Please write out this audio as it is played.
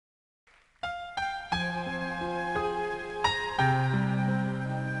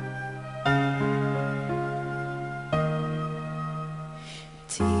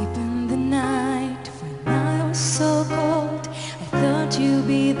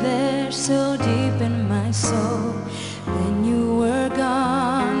there so deep in my soul. Then you were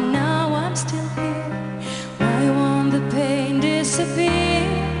gone, now I'm still here. Why won't the pain disappear?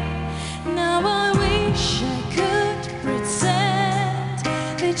 Now I wish I could pretend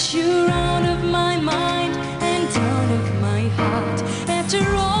that you're out of my mind and out of my heart. After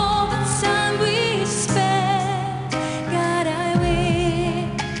all the time we spent, God, I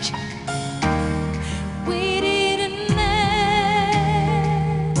wish we didn't end.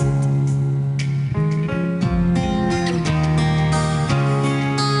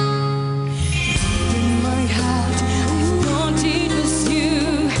 Deep in my heart, I thought it was you,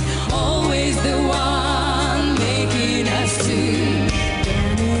 always the one making us two.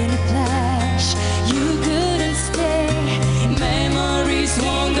 Then in a flash, you couldn't stay. Memories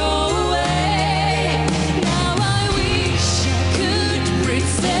won't go away. Now I wish I could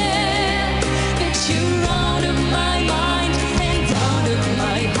pretend that you're out of my mind and out of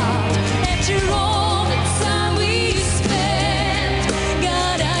my heart. After all the time we spent,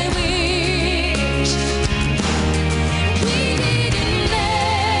 God, I wish we didn't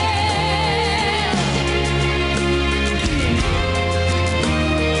end.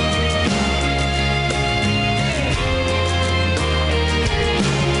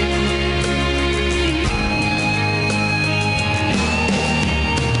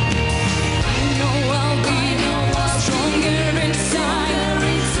 I know I'll be stronger inside.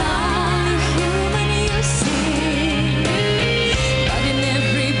 Human, you see. But in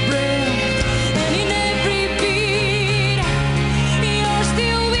every breath and in every beat, you're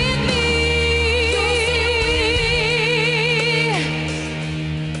still with me.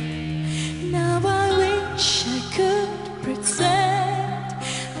 Now I wish I could pretend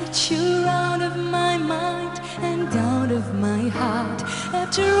that you're out of my mind and out of my heart.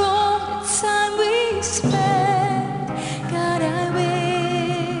 After all